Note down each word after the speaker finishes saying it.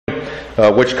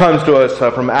which comes to us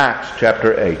from Acts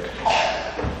chapter 8.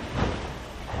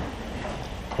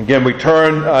 Again, we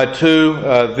turn to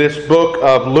this book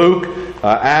of Luke,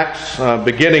 Acts,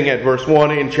 beginning at verse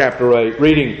 1 in chapter 8,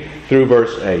 reading through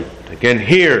verse 8. Again,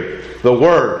 hear the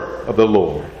word of the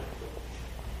Lord.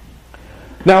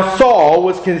 Now Saul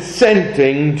was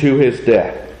consenting to his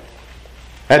death.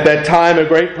 At that time a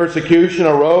great persecution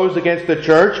arose against the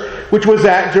church which was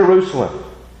at Jerusalem.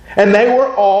 And they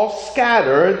were all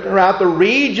scattered throughout the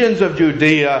regions of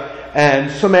Judea and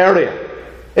Samaria,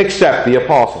 except the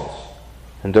apostles.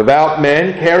 And devout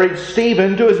men carried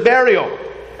Stephen to his burial,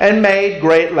 and made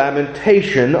great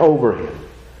lamentation over him.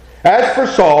 As for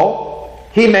Saul,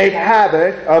 he made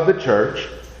havoc of the church,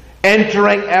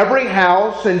 entering every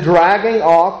house and dragging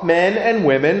off men and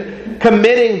women,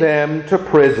 committing them to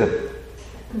prison.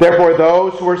 Therefore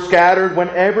those who were scattered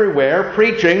went everywhere,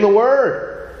 preaching the word.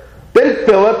 Then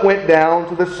Philip went down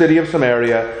to the city of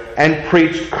Samaria and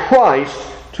preached Christ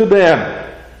to them.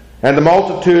 And the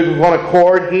multitude with one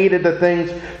accord heeded the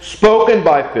things spoken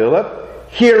by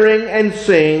Philip, hearing and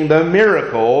seeing the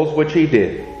miracles which he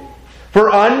did. For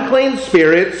unclean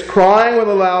spirits, crying with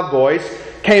a loud voice,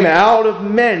 came out of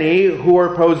many who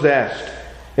were possessed,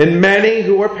 and many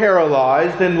who were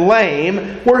paralyzed and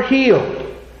lame were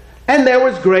healed. And there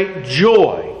was great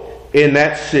joy in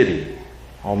that city.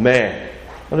 Amen.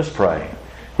 Let us pray.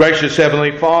 Gracious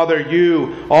Heavenly Father,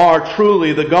 you are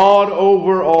truly the God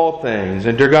over all things.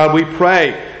 And dear God, we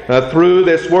pray through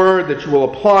this word that you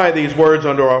will apply these words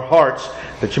unto our hearts,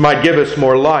 that you might give us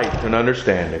more light and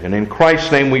understanding. And in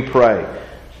Christ's name we pray.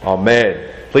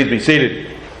 Amen. Please be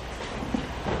seated.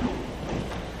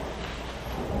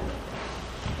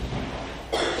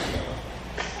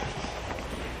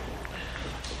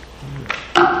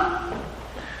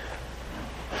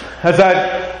 As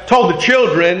I told the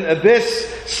children, this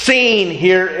scene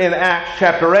here in Acts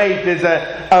chapter 8 is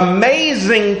an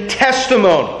amazing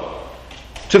testimony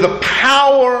to the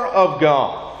power of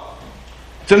God.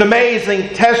 It's an amazing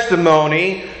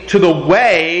testimony to the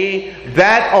way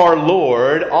that our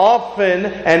Lord often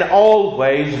and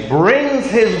always brings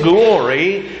His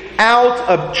glory out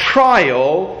of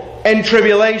trial and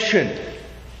tribulation.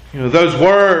 You know, those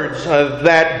words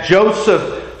that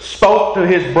Joseph spoke to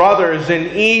his brothers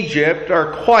in Egypt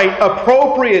are quite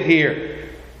appropriate here.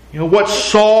 You know, what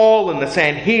Saul and the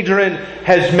Sanhedrin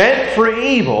has meant for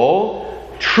evil,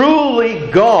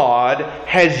 truly God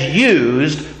has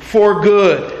used for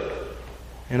good.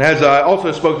 And as I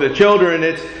also spoke to the children,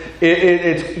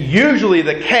 it's usually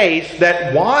the case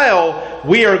that while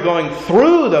we are going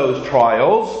through those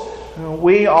trials,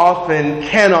 we often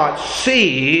cannot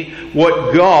see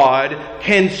what God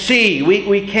can see.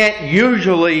 We can't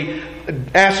usually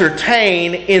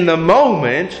ascertain in the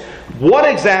moment what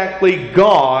exactly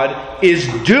God is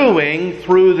doing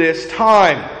through this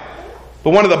time.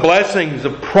 But one of the blessings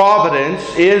of providence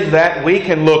is that we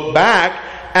can look back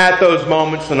at those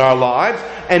moments in our lives,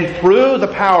 and through the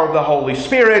power of the Holy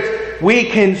Spirit, we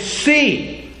can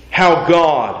see how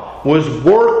God was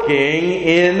working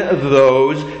in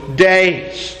those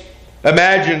days.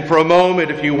 Imagine for a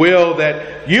moment, if you will,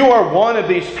 that you are one of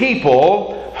these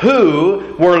people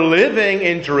who were living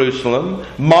in Jerusalem,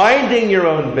 minding your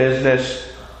own business,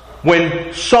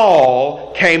 when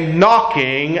Saul came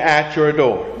knocking at your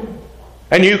door.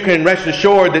 And you can rest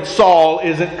assured that Saul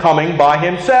isn't coming by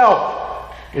himself.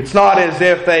 It's not as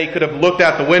if they could have looked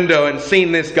out the window and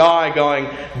seen this guy going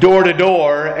door to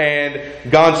door and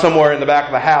gone somewhere in the back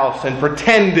of the house and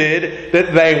pretended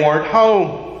that they weren't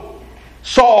home.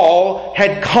 Saul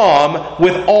had come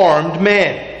with armed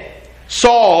men.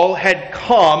 Saul had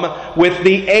come with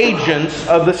the agents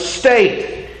of the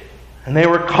state. And they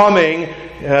were coming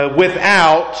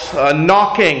without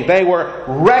knocking. They were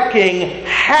wreaking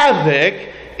havoc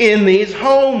in these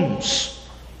homes.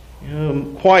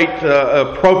 Quite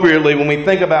appropriately, when we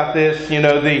think about this,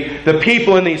 the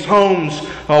people in these homes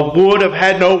would have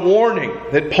had no warning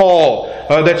that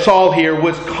Saul here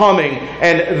was coming,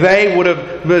 and they would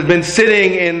have been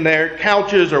sitting in their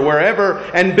couches or wherever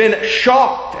and been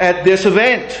shocked at this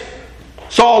event.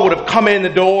 Saul would have come in the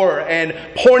door and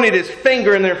pointed his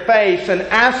finger in their face and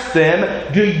asked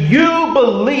them, "Do you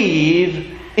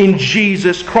believe in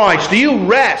Jesus Christ? Do you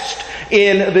rest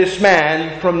in this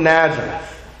man from Nazareth?"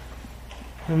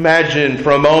 Imagine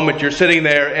for a moment you're sitting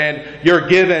there and you're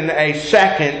given a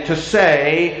second to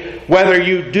say whether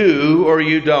you do or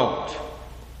you don't.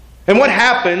 And what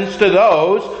happens to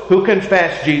those who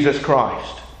confess Jesus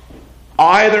Christ?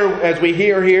 Either, as we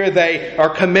hear here, they are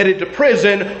committed to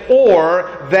prison,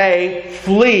 or they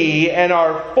flee and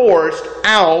are forced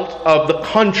out of the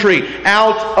country,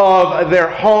 out of their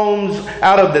homes,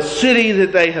 out of the city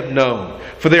that they have known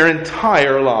for their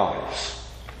entire lives.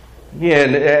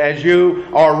 Again, as you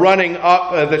are running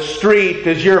up the street,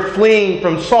 as you're fleeing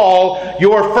from Saul,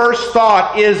 your first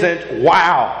thought isn't,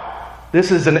 wow, this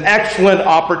is an excellent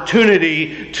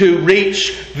opportunity to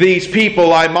reach these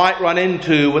people I might run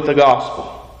into with the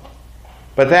gospel.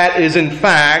 But that is in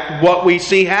fact what we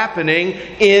see happening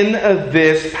in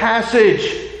this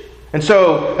passage. And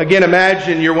so, again,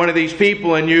 imagine you're one of these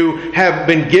people and you have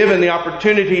been given the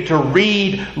opportunity to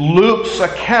read Luke's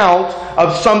account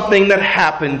of something that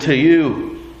happened to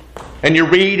you. And you're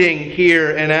reading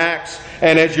here in Acts,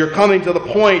 and as you're coming to the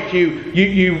point,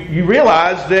 you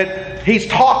realize that he's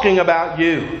talking about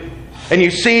you. And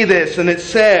you see this, and it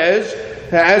says,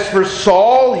 as for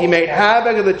Saul, he made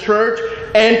havoc of the church,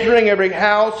 entering every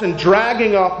house and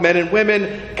dragging off men and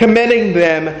women, committing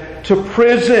them to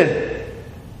prison.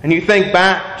 And you think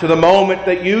back to the moment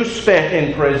that you spent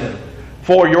in prison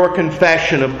for your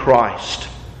confession of Christ.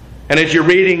 And as you're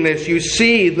reading this, you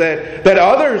see that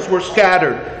others were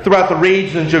scattered throughout the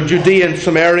regions of Judea and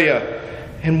Samaria.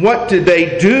 And what did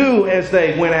they do as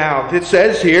they went out? It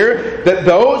says here that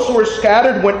those who were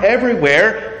scattered went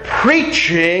everywhere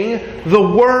preaching the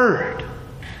Word.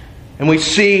 And we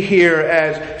see here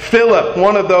as Philip,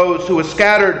 one of those who was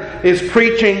scattered, is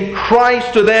preaching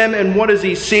Christ to them. And what does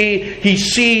he see? He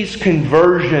sees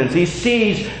conversions. He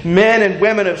sees men and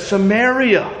women of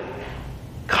Samaria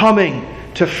coming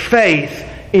to faith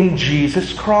in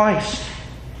Jesus Christ.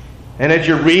 And as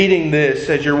you're reading this,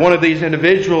 as you're one of these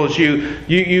individuals,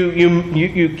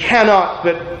 you cannot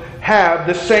but have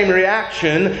the same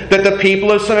reaction that the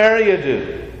people of Samaria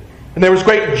do. And there was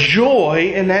great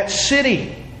joy in that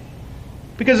city.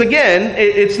 Because again,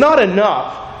 it's not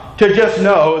enough to just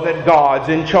know that God's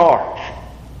in charge.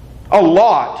 A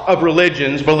lot of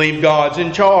religions believe God's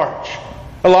in charge.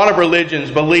 A lot of religions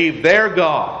believe their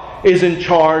God is in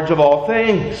charge of all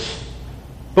things.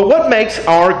 But what makes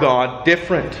our God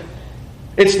different?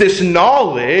 It's this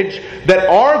knowledge that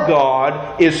our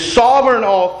God is sovereign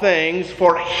all things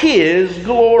for His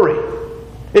glory.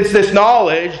 It's this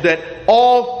knowledge that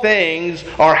all things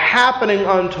are happening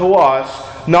unto us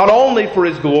not only for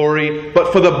His glory,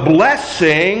 but for the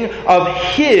blessing of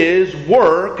His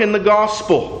work in the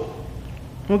gospel.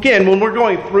 Again, when we're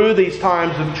going through these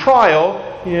times of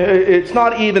trial, it's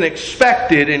not even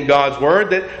expected in God's Word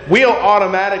that we'll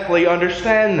automatically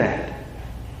understand that.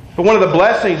 But one of the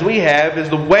blessings we have is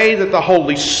the way that the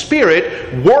Holy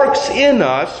Spirit works in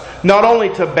us, not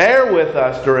only to bear with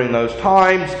us during those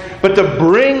times, but to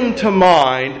bring to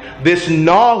mind this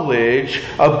knowledge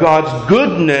of God's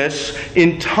goodness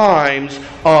in times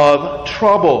of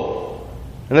trouble.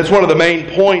 And that's one of the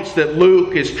main points that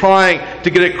Luke is trying to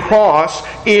get across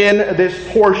in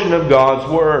this portion of God's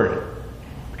Word.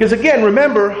 Because again,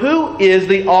 remember, who is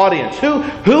the audience?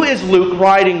 Who is Luke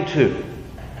writing to?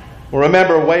 Well,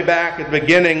 remember, way back at the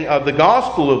beginning of the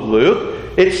Gospel of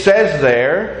Luke, it says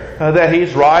there that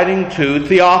he's writing to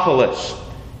Theophilus.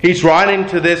 He's writing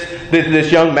to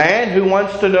this young man who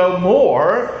wants to know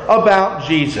more about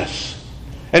Jesus.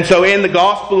 And so in the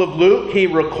Gospel of Luke, he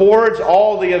records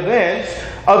all the events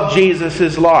of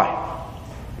Jesus' life.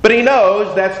 But he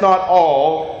knows that's not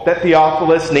all that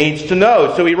Theophilus needs to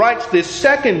know. So he writes this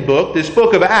second book, this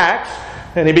book of Acts,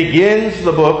 and he begins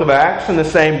the book of Acts in the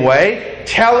same way,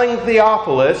 telling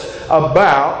Theophilus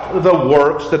about the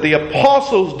works that the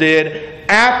apostles did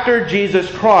after Jesus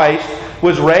Christ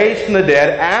was raised from the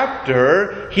dead,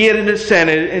 after He had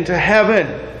descended into heaven.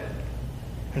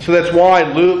 And so that's why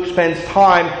Luke spends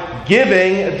time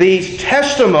giving these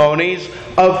testimonies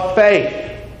of faith.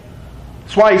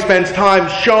 That's why he spends time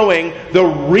showing the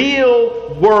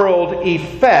real world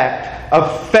effect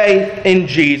of faith in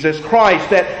Jesus Christ.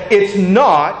 That it's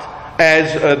not,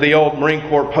 as the old Marine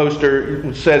Corps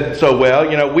poster said so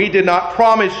well, we did not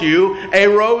promise you a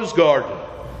rose garden.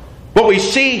 What we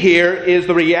see here is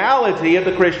the reality of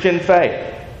the Christian faith.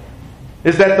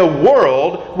 Is that the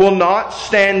world will not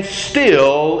stand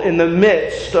still in the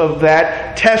midst of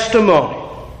that testimony.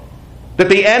 That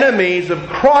the enemies of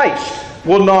Christ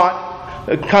will not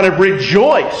kind of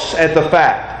rejoice at the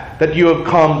fact that you have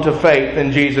come to faith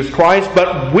in Jesus Christ,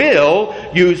 but will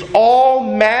use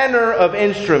all manner of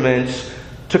instruments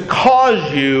to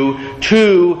cause you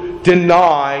to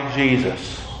deny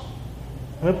Jesus.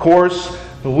 And of course,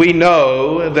 we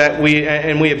know that we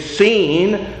have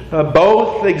seen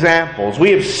both examples.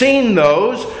 We have seen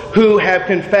those who have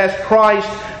confessed Christ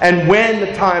and when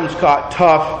the times got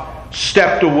tough,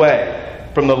 stepped away.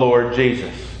 from the Lord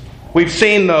Jesus. We've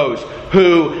seen those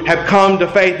who have come to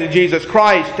faith in Jesus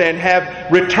Christ and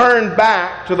have returned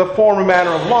back to the former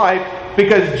manner of life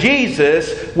because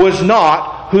Jesus was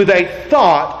not who they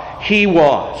thought He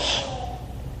was.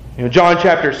 John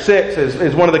chapter 6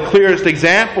 is one of the clearest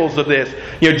examples of this.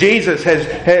 Jesus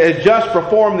has just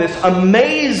performed this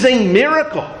amazing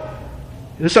miracle,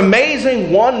 this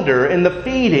amazing wonder in the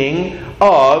feeding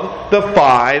of the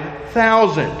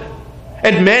 5,000.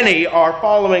 And many are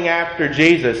following after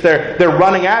Jesus. They're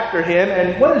running after Him.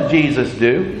 And what does Jesus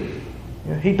do?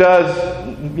 He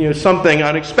does something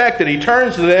unexpected. He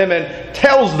turns to them and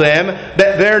tells them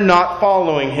that they're not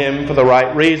following Him for the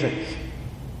right reasons.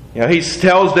 He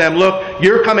tells them, look,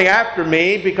 you're coming after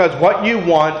me because what you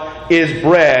want is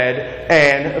bread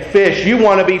and fish. You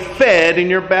want to be fed in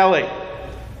your belly.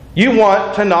 You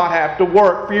want to not have to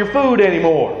work for your food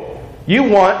anymore. You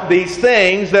want these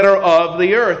things that are of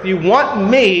the earth. You want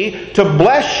me to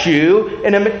bless you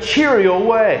in a material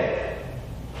way.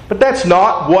 But that's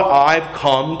not what I've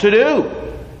come to do.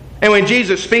 And when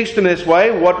Jesus speaks to them this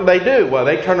way, what do? Well,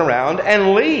 they turn around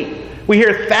and leave. We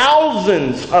hear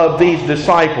thousands of these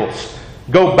disciples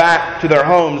go back to their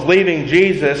homes, leaving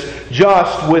Jesus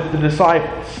just with the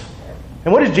disciples.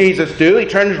 And what does Jesus do? He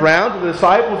turns around to the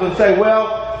disciples and says,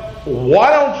 well,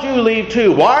 why don't you leave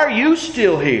too? Why are you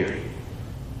still here?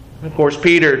 And of course,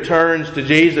 Peter turns to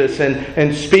Jesus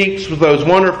and speaks with those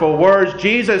wonderful words,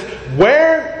 Jesus,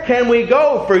 where can we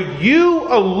go? For you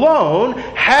alone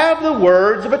have the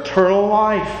words of eternal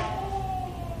life.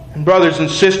 And brothers and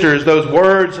sisters, those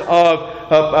words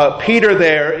of Peter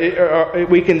there,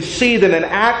 we can see them in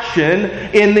action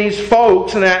in these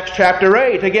folks in Acts chapter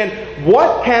 8. Again,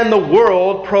 what can the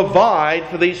world provide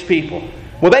for these people?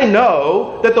 Well, they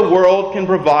know that the world can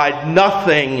provide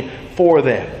nothing for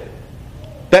them.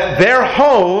 That their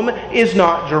home is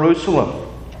not Jerusalem.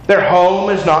 Their home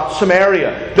is not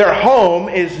Samaria. Their home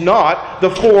is not the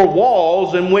four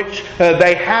walls in which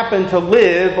they happen to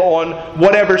live on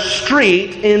whatever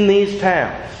street in these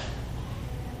towns.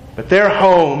 But their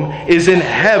home is in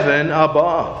heaven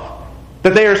above.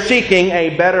 That they are seeking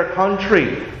a better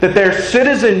country. That their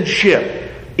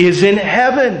citizenship is in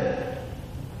heaven.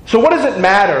 So what does it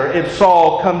matter if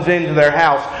Saul comes into their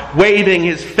house, waving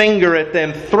his finger at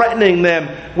them, threatening them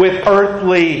with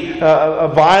earthly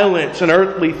violence and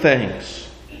earthly things?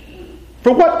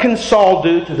 For what can Saul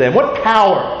do to them? What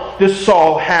power does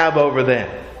Saul have over them?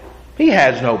 He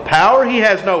has no power. He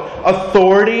has no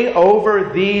authority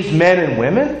over these men and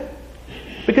women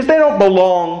because they don't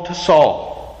belong to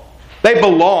Saul. They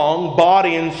belong,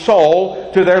 body and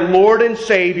soul, to their Lord and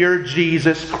Savior,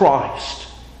 Jesus Christ.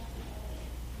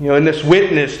 In this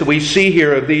witness that we see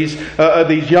here of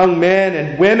these young men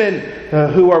and women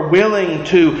who are willing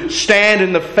to stand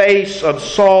in the face of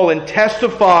Saul and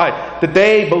testify that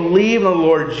they believe in the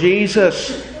Lord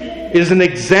Jesus is an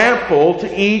example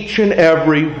to each and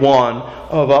every one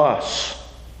of us.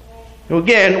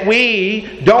 Again,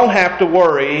 we don't have to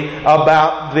worry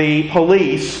about the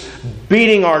police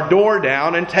beating our door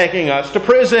down and taking us to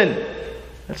prison.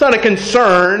 It's not a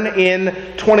concern in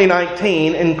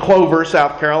 2019 in Clover,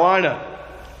 South Carolina.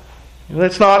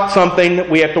 That's not something that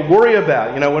we have to worry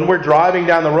about. When we're driving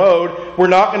down the road, we're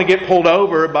not going to get pulled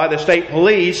over by the state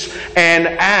police and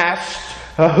asked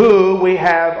who we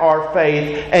have our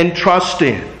faith and trust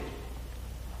in.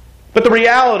 But the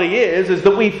reality is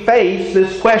that we face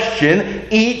this question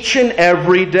each and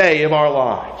every day of our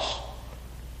lives.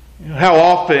 How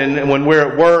often when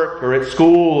we're at work or at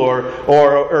school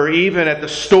or even at the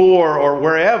store or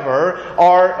wherever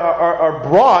are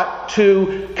brought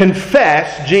to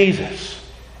confess Jesus.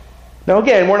 Now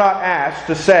again, we're not asked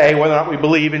to say whether or not we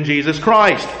believe in Jesus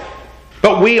Christ.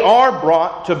 But we are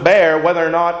brought to bear whether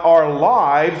or not our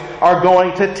lives are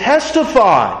going to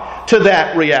testify to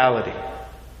that reality.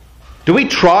 Do we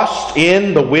trust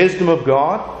in the wisdom of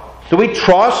God? Do we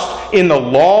trust in the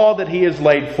law that He has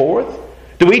laid forth?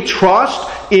 Do we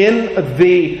trust in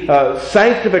the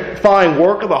sanctifying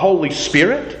work of the Holy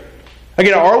Spirit?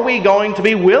 Again, are we going to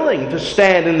be willing to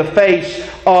stand in the face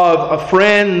of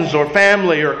friends or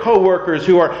family or co-workers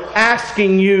who are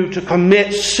asking you to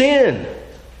commit sin?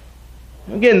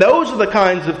 Again, those are the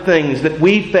kinds of things that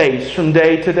we face from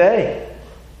day to day.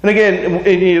 And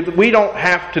again, we don't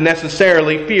have to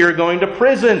necessarily fear going to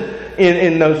prison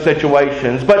in those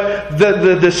situations. But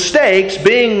the stakes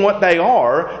being what they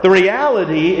are, the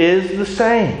reality is the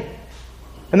same.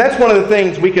 And that's one of the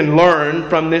things we can learn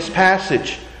from this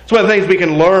passage. It's one of the things we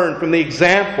can learn from the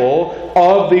example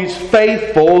of these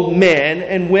faithful men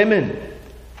and women.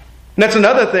 And that's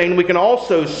another thing we can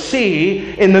also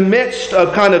see in the midst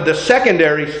of kind of the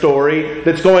secondary story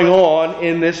that's going on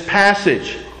in this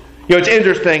passage. It's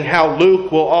interesting how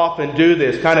Luke will often do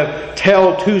this, kind of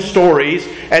tell two stories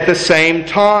at the same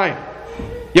time.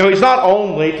 He's not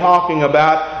only talking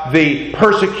about the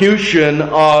persecution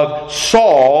of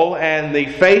Saul and the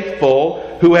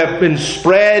faithful who have been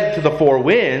spread to the four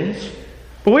winds,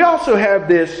 but we also have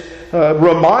this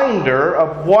reminder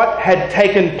of what had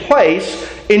taken place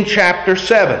in chapter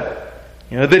 7.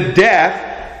 The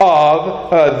death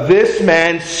of this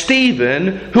man Stephen,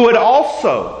 who had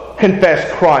also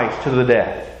confessed Christ to the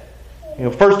death.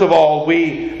 First of all,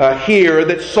 we hear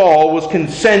that Saul was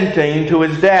consenting to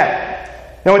his death.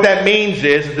 Now what that means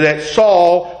is that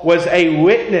Saul was a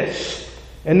witness,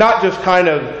 and not just kind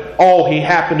of all he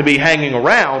happened to be hanging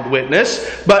around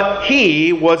witness, but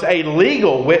he was a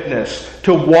legal witness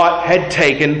to what had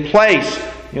taken place.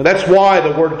 That's why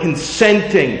the word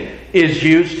consenting is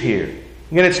used here.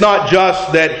 And it's not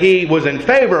just that he was in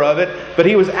favor of it, but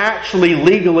he was actually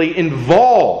legally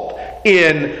involved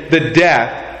in the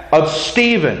death of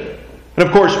Stephen. And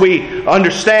of course we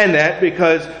understand that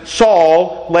because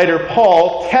Saul, later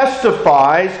Paul,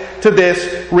 testifies to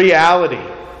this reality.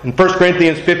 In 1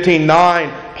 Corinthians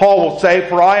 15:9, Paul will say,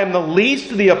 "For I am the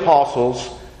least of the apostles,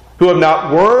 who am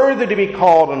not worthy to be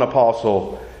called an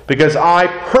apostle, because I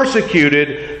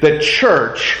persecuted the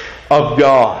church of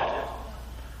God."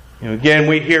 Again,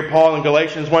 we hear Paul in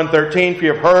Galatians 1:13, "For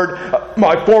you have heard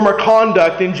my former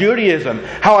conduct in Judaism,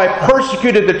 how I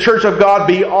persecuted the church of God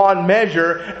beyond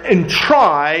measure and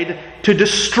tried to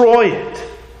destroy it."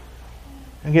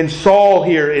 Again, Saul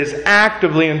here is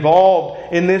actively involved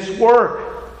in this work.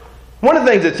 One of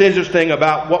the things that's interesting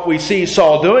about what we see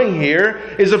Saul doing here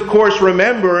is, of course,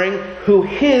 remembering who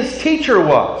his teacher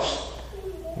was.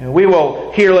 We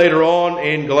will hear later on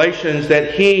in Galatians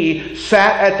that he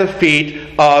sat at the feet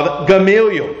of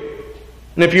Gamaliel.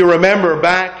 And if you remember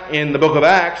back in the book of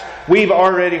Acts, we've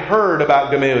already heard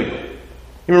about Gamaliel.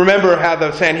 You remember how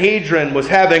the Sanhedrin was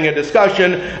having a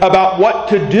discussion about what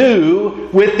to do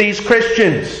with these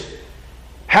Christians.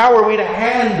 How are we to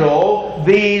handle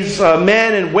these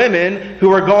men and women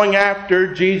who are going after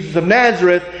Jesus of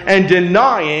Nazareth and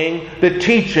denying the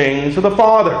teachings of the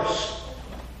fathers?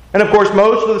 And of course,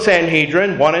 most of the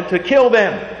Sanhedrin wanted to kill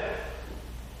them.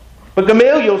 But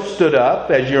Gamaliel stood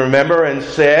up, as you remember, and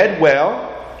said, well,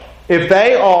 if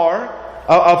they are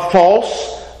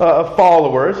false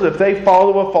followers, if they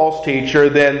follow a false teacher,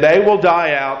 then they will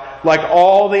die out like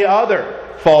all the other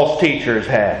false teachers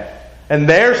have. And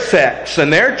their sects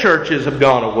and their churches have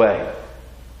gone away.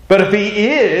 But if he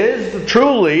is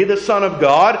truly the Son of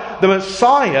God, the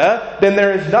Messiah, then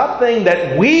there is nothing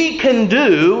that we can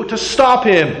do to stop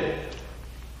him.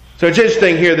 So it's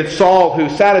interesting here that Saul, who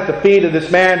sat at the feet of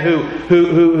this man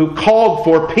who called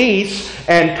for peace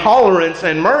and tolerance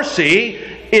and mercy,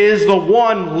 is the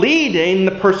one leading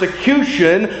the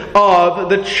persecution of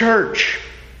the church.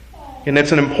 And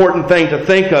that's an important thing to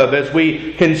think of as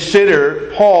we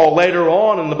consider Paul later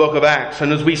on in the book of Acts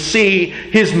and as we see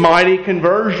his mighty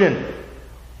conversion.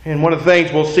 And one of the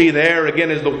things we'll see there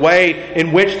again is the way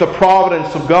in which the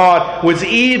providence of God was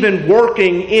even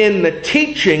working in the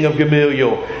teaching of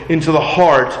Gamaliel into the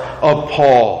heart of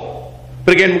Paul.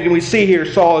 But again, we see here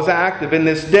Saul is active in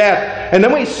this death. And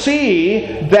then we see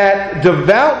that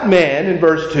devout men, in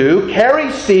verse 2,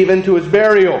 carry Stephen to his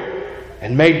burial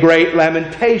and made great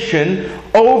lamentation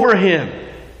over him.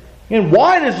 And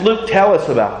why does Luke tell us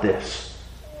about this?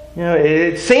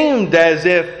 It seemed as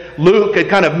if Luke had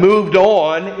kind of moved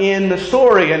on in the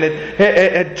story and it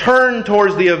had turned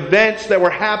towards the events that were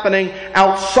happening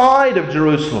outside of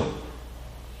Jerusalem.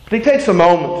 But he takes a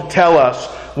moment to tell us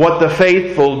what the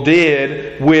faithful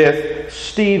did with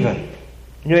Stephen.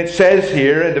 And it says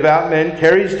here, and devout men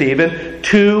carried Stephen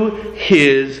to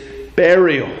his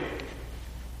burial.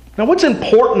 Now what's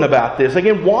important about this?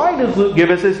 Again, why does Luke give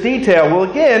us this detail? Well,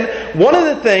 again, one of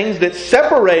the things that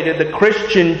separated the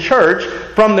Christian church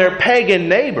from their pagan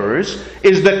neighbors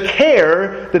is the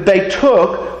care that they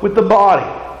took with the body.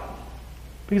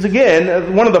 Because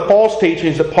again, one of the false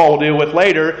teachings that Paul will deal with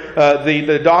later,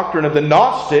 the doctrine of the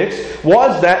Gnostics,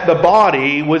 was that the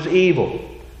body was evil.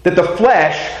 That the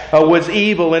flesh was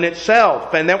evil in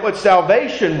itself. And that what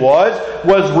salvation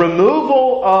was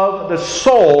removal of the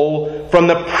soul from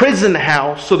the prison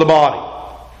house of the body.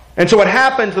 And so what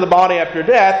happened to the body after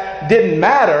death didn't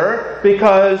matter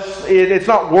because it's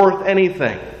not worth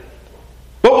anything.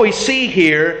 What we see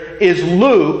here is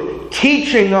Luke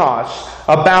teaching us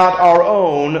about our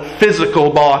own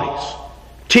physical bodies.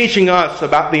 Teaching us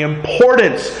about the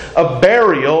importance of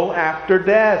burial after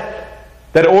death.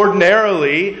 That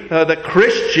ordinarily the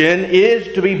Christian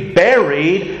is to be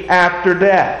buried after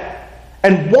death.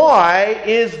 And why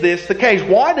is this the case?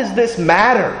 Why does this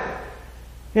matter?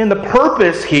 And the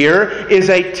purpose here is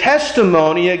a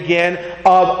testimony again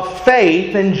of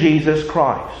faith in Jesus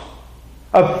Christ.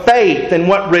 Of faith in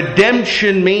what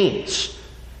redemption means.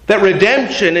 That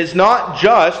redemption is not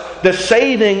just the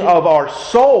saving of our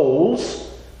souls,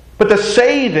 but the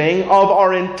saving of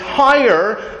our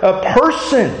entire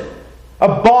person,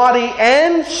 of body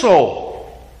and soul.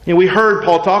 We heard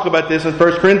Paul talk about this in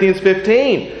 1 Corinthians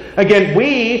 15. Again,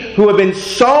 we who have been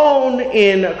sown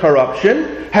in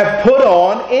corruption have put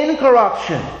on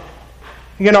incorruption.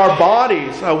 Again, our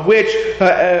bodies, which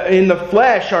in the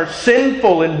flesh are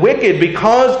sinful and wicked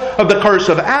because of the curse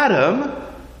of Adam.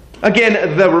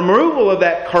 Again, the removal of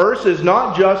that curse is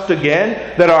not just,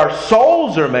 again, that our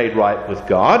souls are made right with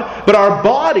God, but our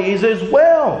bodies as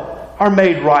well are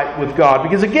made right with God.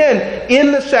 Because again,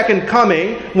 in the second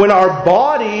coming, when our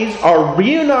bodies are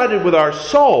reunited with our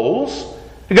souls,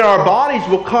 again, our bodies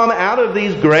will come out of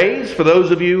these graves, for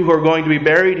those of you who are going to be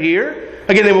buried here.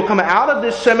 Again, they will come out of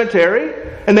this cemetery,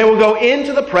 and they will go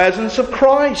into the presence of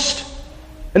Christ.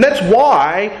 And that's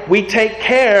why we take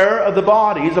care of the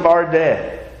bodies of our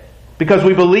dead. Because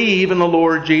we believe in the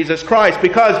Lord Jesus Christ.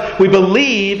 Because we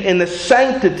believe in the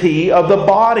sanctity of the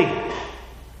body.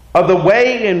 Of the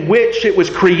way in which it was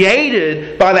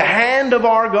created by the hand of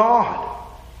our God.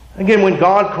 Again, when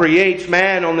God creates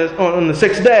man on the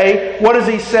sixth day, what does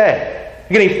He say?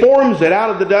 Again, He forms it out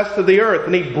of the dust of the earth,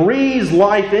 and He breathes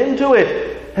life into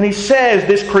it. And He says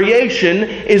this creation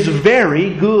is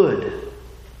very good.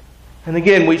 And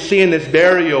again, we see in this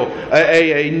burial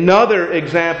another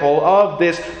example of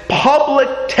this public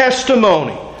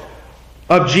testimony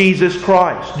of Jesus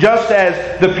Christ. Just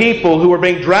as the people who were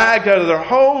being dragged out of their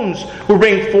homes were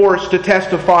being forced to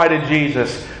testify to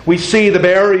Jesus. We see the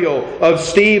burial of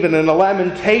Stephen and the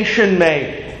lamentation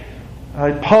made.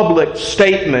 A public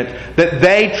statement that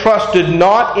they trusted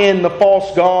not in the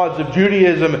false gods of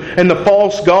Judaism and the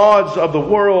false gods of the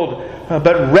world,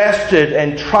 but rested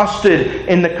and trusted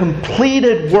in the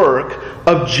completed work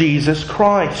of Jesus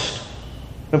Christ.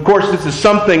 Of course, this is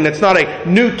something that's not a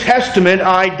New Testament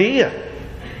idea.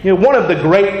 One of the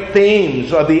great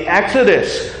themes of the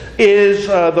Exodus is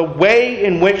the way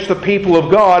in which the people of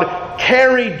God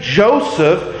carried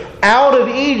Joseph out of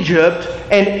Egypt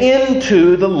and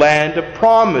into the land of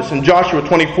promise. In Joshua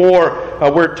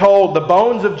 24, we're told the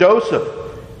bones of Joseph,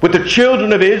 with the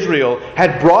children of Israel,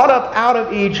 had brought up out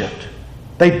of Egypt.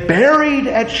 They buried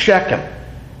at Shechem,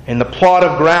 in the plot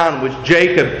of ground which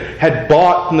Jacob had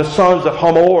bought from the sons of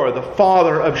Hamor, the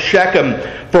father of Shechem,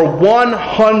 for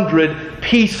 100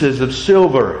 pieces of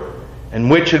silver,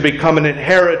 and which had become an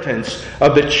inheritance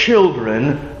of the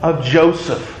children of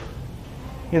Joseph.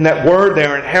 In that word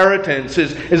there, inheritance,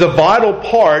 is a vital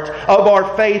part of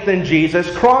our faith in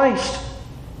Jesus Christ.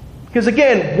 Because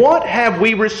again, what have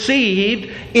we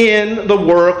received in the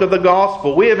work of the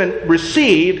gospel? We have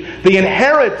received the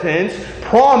inheritance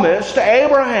promised to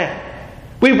Abraham.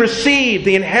 We've received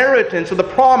the inheritance of the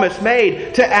promise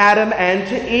made to Adam and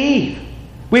to Eve.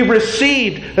 We've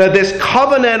received this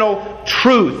covenantal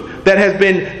truth that has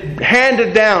been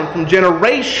handed down from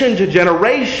generation to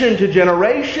generation to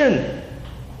generation.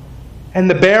 And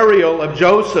the burial of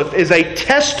Joseph is a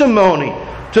testimony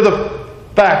to the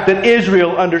fact that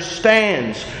Israel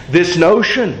understands this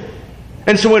notion.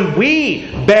 And so when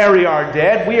we bury our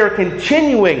dead, we are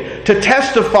continuing to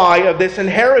testify of this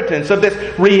inheritance, of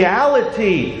this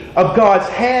reality of God's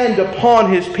hand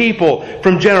upon His people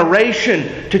from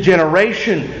generation to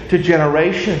generation to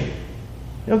generation.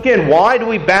 Again, why do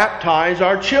we baptize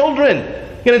our children?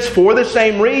 Again, it's for the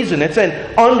same reason. It's an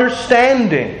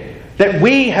understanding that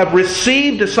we have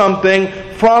received something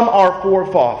from our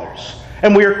forefathers.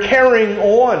 And we are carrying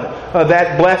on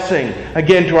that blessing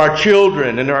again to our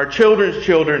children and to our children's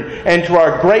children and to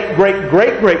our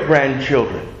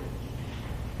great-great-great-great-grandchildren.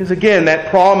 Because again, that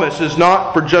promise is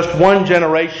not for just one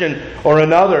generation or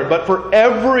another, but for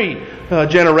every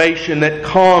generation that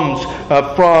comes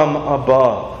from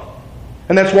above.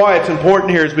 And that's why it's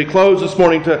important here as we close this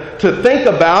morning to think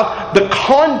about the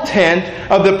content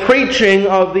of the preaching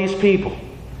of these people.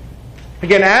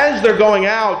 Again, as they're going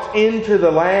out into the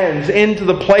lands, into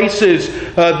the places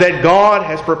that God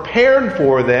has prepared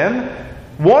for them,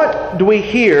 what do we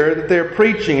hear that they're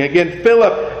preaching? Again,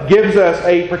 Philip gives us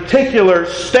a particular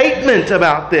statement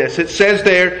about this. It says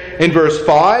there in verse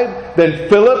 5, "Then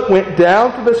Philip went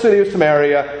down to the city of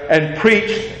Samaria and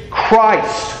preached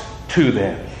Christ to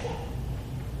them."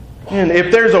 And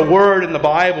if there's a word in the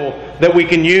Bible that we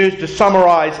can use to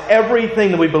summarize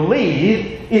everything that we believe,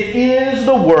 it is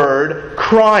the word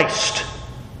Christ.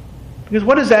 Because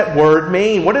what does that word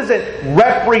mean? What does it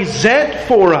represent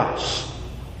for us?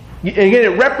 Again,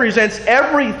 it represents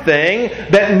everything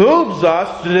that moves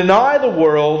us to deny the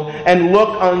world and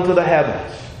look unto the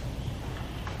heavens.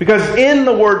 Because in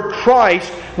the word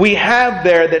Christ, we have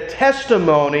there the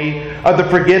testimony of the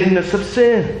forgiveness of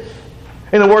sins.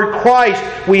 In the word Christ,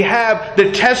 we have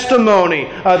the testimony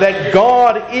that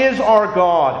God is our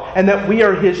God and that we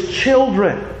are His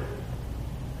children.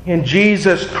 In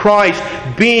Jesus Christ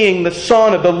being the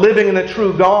Son of the living and the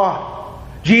true God.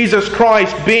 Jesus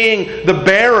Christ being the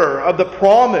bearer of the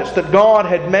promise that God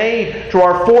had made to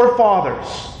our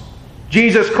forefathers.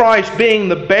 Jesus Christ being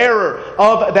the bearer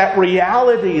of that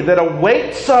reality that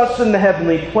awaits us in the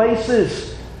heavenly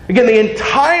places. Again, the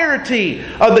entirety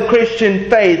of the Christian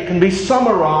faith can be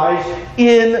summarized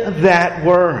in that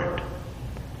word.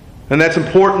 And that's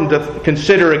important to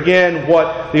consider again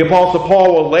what the Apostle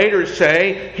Paul will later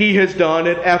say he has done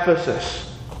at Ephesus.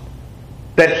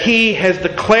 That he has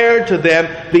declared to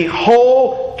them the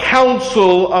whole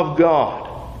counsel of God.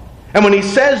 And when he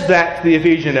says that to the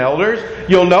Ephesian elders,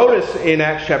 you'll notice in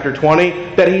Acts chapter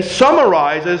 20 that he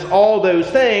summarizes all those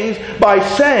things by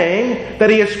saying that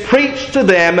he has preached to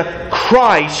them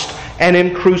Christ and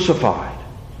Him crucified.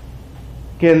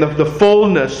 Again, the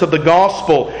fullness of the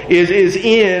gospel is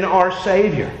in our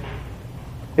Savior.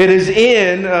 It is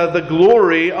in the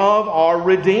glory of our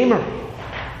Redeemer.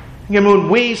 Again, when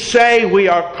we say we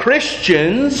are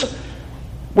Christians,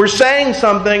 we're saying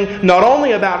something not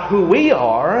only about who we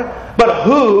are, but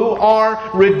who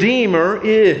our Redeemer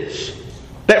is.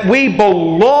 That we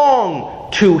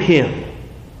belong to Him.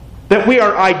 That we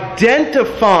are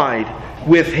identified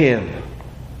with Him.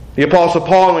 The Apostle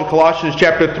Paul in Colossians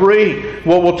chapter 3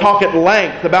 will talk at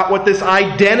length about what this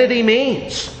identity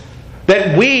means.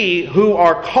 That we who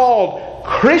are called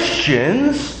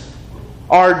Christians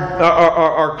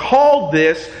are called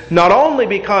this not only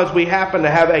because we happen to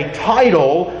have a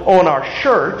title on our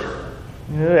shirt,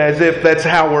 as if that's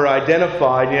how we're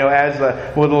identified,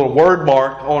 with a little word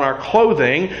mark on our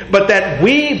clothing, but that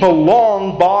we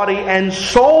belong body and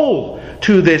soul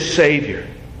to this Savior.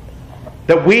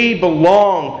 That we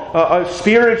belong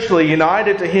spiritually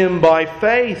united to Him by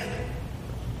faith.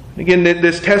 Again,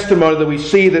 this testimony that we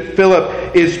see that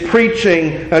Philip is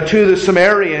preaching to the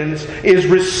Samaritans is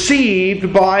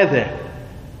received by them.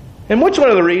 And what's one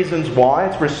of the reasons why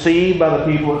it's received by the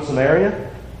people of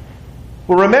Samaria?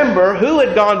 Well, remember, who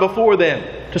had gone before them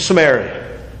to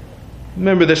Samaria?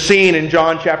 Remember the scene in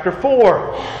John chapter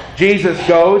 4. Jesus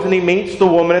goes and He meets the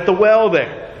woman at the well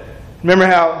there. Remember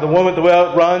how the woman at the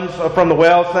well runs from the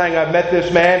well saying, I've met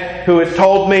this man who has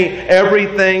told me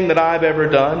everything that I've ever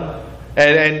done.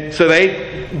 And so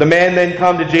the man then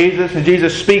come to Jesus and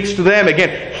Jesus speaks to them.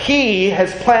 Again, He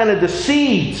has planted the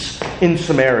seeds in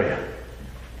Samaria.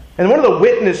 And one of the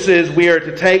witnesses we are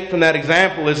to take from that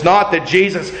example is not that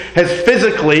Jesus has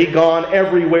physically gone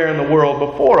everywhere in the world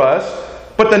before us,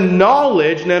 but the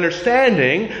knowledge and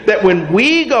understanding that when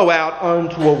we go out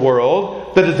unto a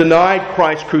world that has denied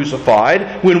Christ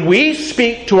crucified, when we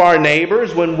speak to our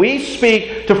neighbors, when we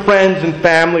speak to friends and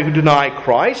family who deny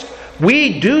Christ,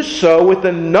 we do so with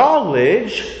the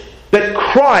knowledge that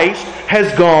Christ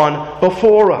has gone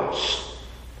before us.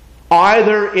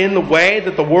 Either in the way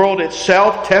that the world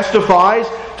itself testifies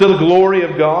to the glory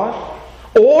of God,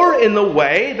 or in the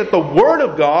way that the Word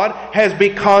of God has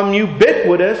become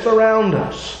ubiquitous around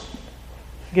us.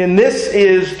 Again, this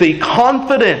is the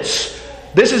confidence,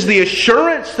 this is the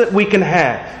assurance that we can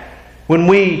have when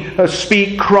we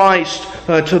speak Christ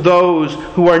to those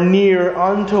who are near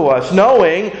unto us,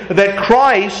 knowing that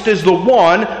Christ is the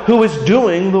one who is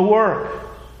doing the work.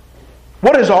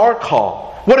 What is our call?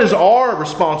 What is our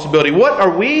responsibility? What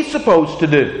are we supposed to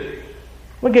do?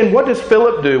 Again, what does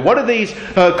Philip do? What do these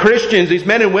Christians, these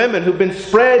men and women who've been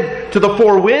spread to the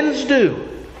four winds do?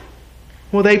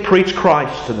 Well, they preach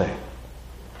Christ to them.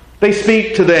 They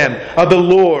speak to them of the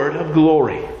Lord of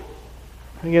glory.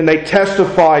 Again, they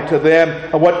testify to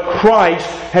them of what Christ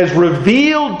has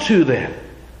revealed to them.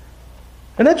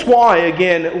 And that's why,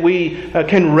 again, we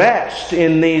can rest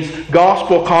in these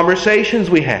gospel conversations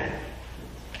we have.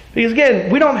 Because,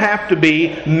 again, we don't have to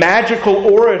be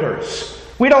magical orators.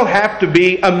 We don't have to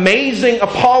be amazing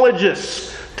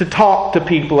apologists to talk to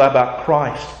people about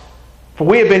Christ. For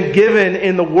we have been given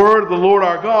in the Word of the Lord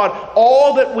our God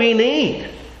all that we need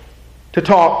to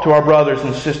talk to our brothers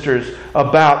and sisters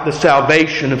about the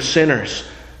salvation of sinners,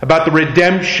 about the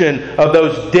redemption of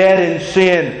those dead in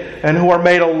sin and who are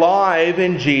made alive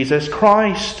in Jesus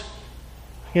Christ.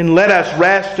 And let us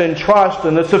rest and trust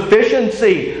in the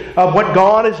sufficiency of what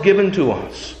God has given to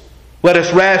us. Let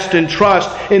us rest and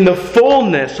trust in the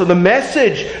fullness of the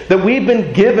message that we've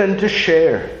been given to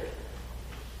share.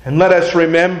 And let us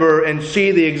remember and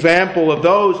see the example of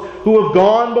those who have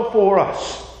gone before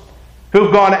us, who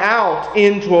have gone out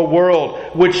into a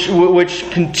world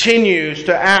which continues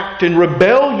to act in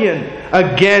rebellion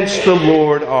against the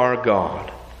Lord our God.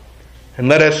 And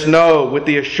let us know with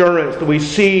the assurance that we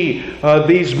see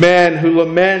these men who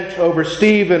lament over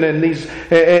Stephen and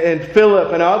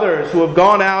Philip and others who have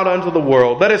gone out unto the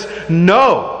world. Let us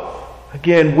know,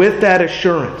 again, with that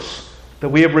assurance that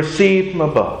we have received from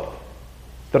above,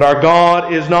 that our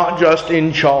God is not just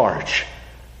in charge,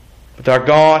 but our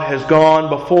God has gone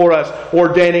before us,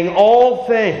 ordaining all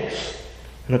things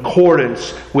in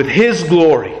accordance with His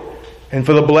glory and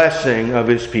for the blessing of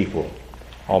His people.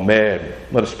 Amen.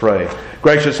 Let us pray.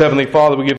 Gracious Heavenly Father, we give